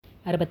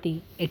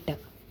68.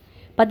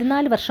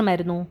 14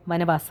 വർഷമായിരുന്നു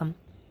വനവാസം.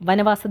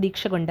 വനവാസ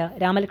ദീക്ഷ കൊണ്ട്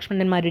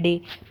രാമലക്ഷ്മണന്മാരുടെ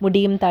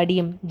മുടിയും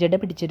താടിയും ജട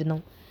പിടിച്ചിരുന്നു.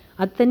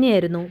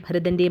 അതുതന്നെയായിരുന്നു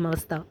ഭരതൻ്റെയും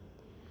അവസ്ഥ.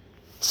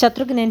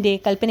 ശത്രുഘ്നൻ്റെ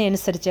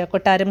കൽപ്പനയനുസരിച്ച്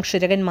കൊട്ടാരം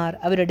ക്ഷുരകന്മാർ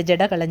അവരുടെ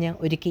ജട കളഞ്ഞ്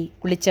ഒരുക്കി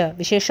കുളിച്ച്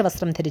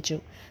വിശേഷവസ്ത്രം ധരിച്ചു.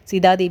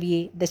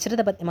 സീതാദേവിയെ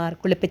ദശരഥപത്നിമാർ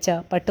കുളിപ്പിച്ച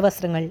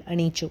പട്ടുവസ്ത്രങ്ങൾ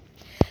അണിയിച്ചു.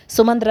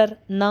 സുമന്ത്രർ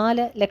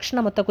 4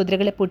 ലക്ഷണമൊത്ത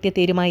കുതിരകളെ പൂട്ടിയ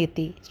തേരുമായി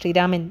എത്തി.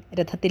 ശ്രീരാമൻ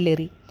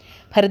രഥത്തിലേറി.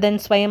 ഭരതൻ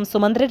സ്വയം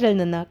സുമന്ത്രരിൽ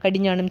നിന്ന്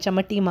കടിഞ്ഞാണും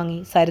ചമ്മട്ടിയും വാങ്ങി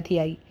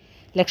സാരഥിയായി.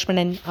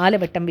 ലക്ഷ്മണൻ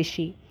ആലവട്ടം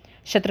വീശി.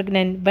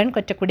 ശത്രുഘ്നൻ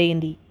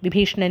വെൺകൊറ്റക്കുടയേന്തി.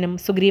 വിഭീഷണനും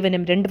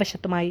സുഗ്രീവനും 2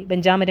 വശത്തുമായി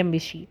വെഞ്ചാമരം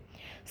വീശി.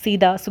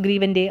 സീത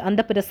സുഗ്രീവൻ്റെ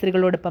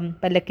അന്തഃപുരസ്ത്രീകളോടൊപ്പം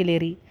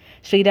പല്ലക്കിലേറി.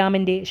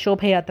 ശ്രീരാമൻ്റെ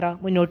ശോഭയാത്ര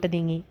മുന്നോട്ട്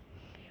നീങ്ങി.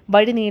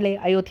 വഴിനീളെ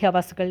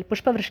അയോധ്യാവാസികൾ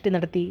പുഷ്പവൃഷ്ടി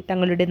നടത്തി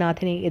തങ്ങളുടെ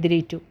നാഥനെ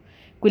എതിരേറ്റു.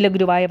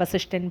 കുലഗുരുവായ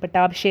വസിഷ്ഠൻ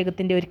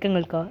പട്ടാഭിഷേകത്തിൻ്റെ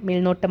ഒരുക്കങ്ങൾക്ക്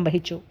മേൽനോട്ടം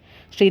വഹിച്ചു.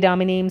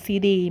 ശ്രീരാമനെയും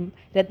സീതയെയും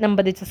രത്നം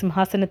പതിച്ച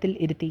സിംഹാസനത്തിൽ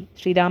ഇരുത്തി.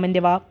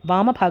 ശ്രീരാമൻ്റെ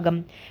വാമഭാഗം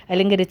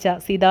അലങ്കരിച്ച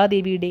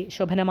സീതാദേവിയുടെ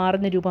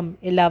ശോഭനമാർന്ന രൂപം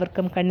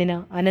എല്ലാവർക്കും കണ്ണിന്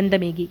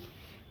ആനന്ദമേകി.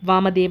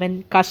 വാമദേവൻ,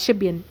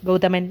 കാശ്യപ്യൻ,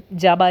 ഗൗതമൻ,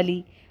 ജാബാലി,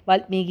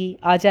 വാൽമീകി,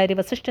 ആചാര്യ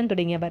വസിഷ്ഠൻ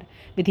തുടങ്ങിയവർ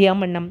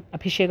വിധിയാംവണ്ണം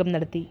അഭിഷേകം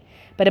നടത്തി.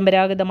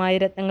 പരമ്പരാഗതമായ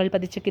രത്നങ്ങൾ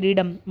പതിച്ച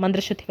കിരീടം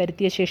മന്ത്രശുദ്ധി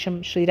വരുത്തിയ ശേഷം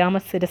ശ്രീരാമ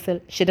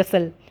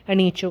ശിരസിൽ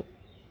അണിയിച്ചു.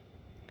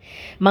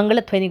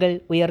 മംഗളധ്വനികൾ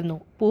ഉയർന്നു.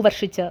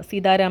 പൂവർഷിച്ച്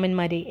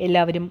സീതാരാമന്മാരെ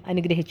എല്ലാവരും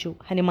അനുഗ്രഹിച്ചു.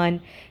 ഹനുമാൻ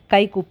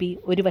കൈകൂപ്പി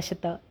ഒരു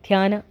വശത്ത്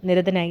ധ്യാന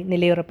നിരതനായി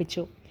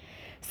നിലയുറപ്പിച്ചു.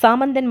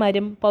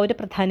 സാമന്തന്മാരും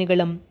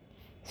പൗരപ്രധാനികളും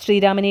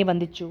ശ്രീരാമനെ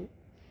വന്ദിച്ചു.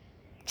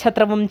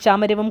 ഛത്രവും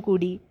ചാമരവും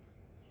കൂടി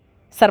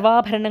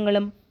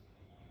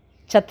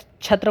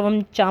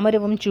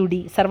ചാമരവും ചൂടി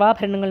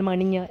സർവാഭരണങ്ങളും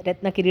അണിഞ്ഞ്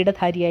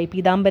രത്നകിരീടധാരിയായി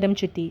പീതാംബരം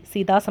ചുറ്റി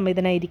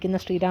സീതാസമേതനായിരിക്കുന്ന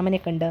ശ്രീരാമനെ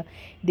കണ്ട്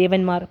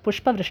ദേവന്മാർ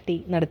പുഷ്പവൃഷ്ടി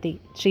നടത്തി.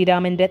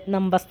 ശ്രീരാമൻ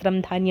രത്നം, വസ്ത്രം,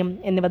 ധാന്യം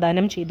എന്നിവ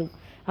ദാനം ചെയ്തു.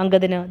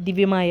 അംഗദന്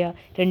ദിവ്യമായ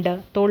 2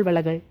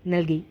 തോൾവളകൾ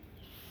നൽകി.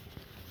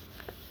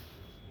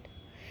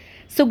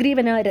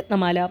 സുഗ്രീവന്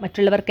രത്നമാല,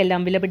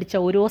 മറ്റുള്ളവർക്കെല്ലാം വിലപിടിച്ച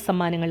ഓരോ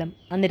സമ്മാനങ്ങളും.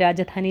 അന്ന്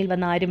രാജധാനിയിൽ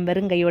വന്ന ആരും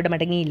വെറും കൈയോടെ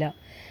മടങ്ങിയില്ല.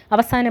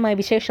 അവസാനമായി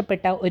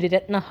വിശേഷപ്പെട്ട ഒരു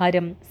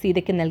രത്നഹാരം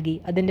സീതയ്ക്ക് നൽകി.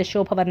 അതിൻ്റെ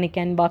ശോഭ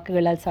വർണ്ണിക്കാൻ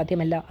വാക്കുകളാൽ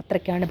സാധ്യമല്ല.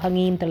 അത്രയ്ക്കാണ്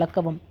ഭംഗിയും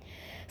തിളക്കവും.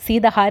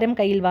 സീത ഹാരം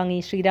കയ്യിൽ വാങ്ങി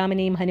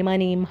ശ്രീരാമനെയും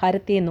ഹനുമാനെയും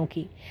ഹാരത്തെയും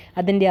നോക്കി.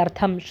 അതിൻ്റെ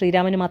അർത്ഥം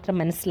ശ്രീരാമന് മാത്രം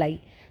മനസ്സിലായി.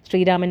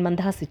 ശ്രീരാമൻ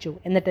മന്ദഹാസിച്ചു.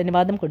 എന്നിട്ട്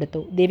അനുവാദം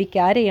കൊടുത്തു.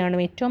 ദേവിക്ക് ആരെയാണോ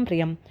ഏറ്റവും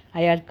പ്രിയം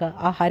അയാൾക്ക്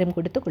ആ ഹാരം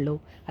കൊടുത്തുകൊള്ളൂ.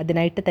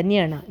 അതിനായിട്ട്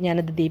തന്നെയാണ്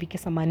ഞാനത് ദേവിക്ക്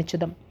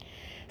സമ്മാനിച്ചതും.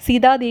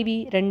 സീതാദേവി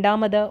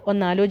രണ്ടാമത്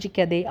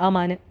ഒന്നാലോചിക്കാതെ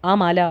ആ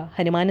മാല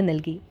ഹനുമാന്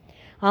നൽകി.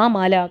 ആ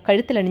മാല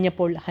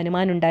കഴുത്തിലണിഞ്ഞപ്പോൾ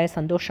ഹനുമാനുണ്ടായ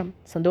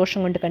സന്തോഷം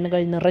കൊണ്ട്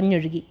കണ്ണുകൾ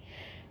നിറഞ്ഞൊഴുകി.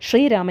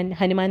 ശ്രീരാമൻ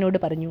ഹനുമാനോട്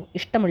പറഞ്ഞു,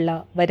 ഇഷ്ടമുള്ള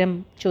വരം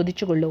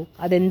ചോദിച്ചുകൊള്ളൂ,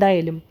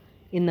 അതെന്തായാലും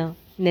ഇന്ന്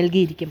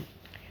നൽകിയിരിക്കും.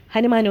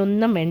 ഹനുമാൻ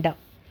ഒന്നും വേണ്ട.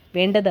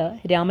 വേണ്ടത്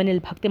രാമനിൽ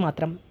ഭക്തി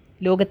മാത്രം.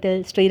 ലോകത്തിൽ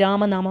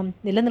ശ്രീരാമനാമം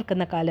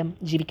നിലനിൽക്കുന്ന കാലം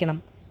ജീവിക്കണം.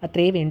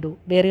 അത്രേ വേണ്ടൂ,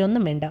 വേറെ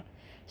ഒന്നും വേണ്ട.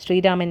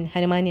 ശ്രീരാമൻ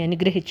ഹനുമാനെ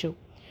അനുഗ്രഹിച്ചു.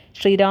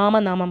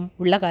 ശ്രീരാമനാമം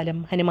ഉള്ള കാലം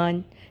ഹനുമാൻ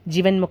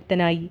ജീവൻ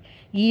മുക്തനായി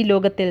ഈ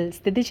ലോകത്തിൽ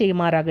സ്ഥിതി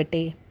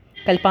ചെയ്യുമാറാകട്ടെ.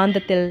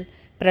 കൽപ്പാന്തത്തിൽ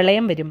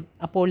പ്രളയം വരും.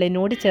 അപ്പോൾ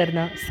എന്നോട്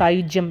ചേർന്ന്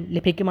സായുജ്യം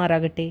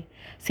ലഭിക്കുമാറാകട്ടെ.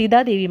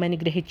 സീതാദേവിയും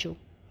അനുഗ്രഹിച്ചു.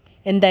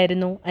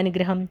 എന്തായിരുന്നു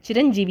അനുഗ്രഹം?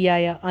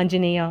 ചിരഞ്ജീവിയായ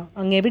ആഞ്ജനേയ,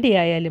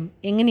 അങ്ങെവിടെയായാലും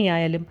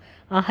എങ്ങനെയായാലും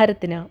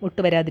ആഹാരത്തിന്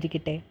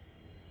മുട്ടുവരാതിരിക്കട്ടെ.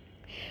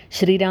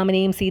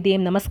 ശ്രീരാമനെയും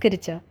സീതയെയും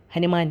നമസ്കരിച്ച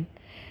ഹനുമാൻ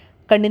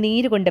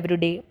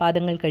കണ്ണുനീരുകൊണ്ടവരുടെ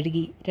പാദങ്ങൾ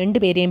കഴുകി. 2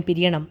 പേരെയും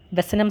പിരിയണം.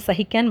 വ്യസനം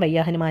സഹിക്കാൻ വയ്യ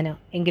ഹനുമാന്.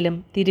 എങ്കിലും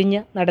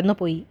തിരിഞ്ഞ്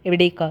നടന്നുപോയി.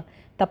 എവിടേക്ക്?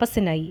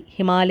 തപസ്സിനായി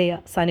ഹിമാലയ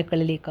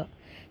സാനുക്കളിലേക്ക്.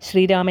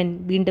 ശ്രീരാമൻ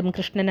വീണ്ടും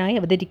കൃഷ്ണനായി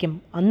അവതരിക്കും.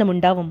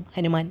 അന്നുമുണ്ടാവും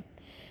ഹനുമാൻ.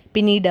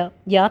 പിന്നീട്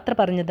യാത്ര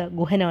പറഞ്ഞത്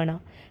ഗുഹനാണ്.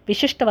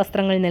 വിശിഷ്ട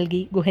വസ്ത്രങ്ങൾ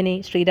നൽകി ഗുഹനെ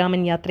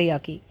ശ്രീരാമൻ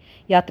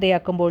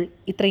യാത്രയാക്കുമ്പോൾ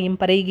ഇത്രയും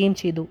പറയുകയും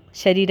ചെയ്തു,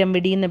 ശരീരം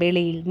വെടിയുന്ന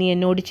വേളയിൽ നീ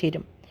എന്നോട്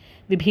ചേരും.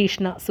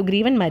 വിഭീഷണ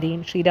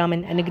സുഗ്രീവന്മാരെയും ശ്രീരാമൻ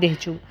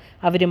അനുഗ്രഹിച്ചു.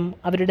 അവരും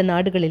അവരുടെ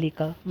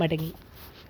നാടുകളിലേക്ക് മടങ്ങി.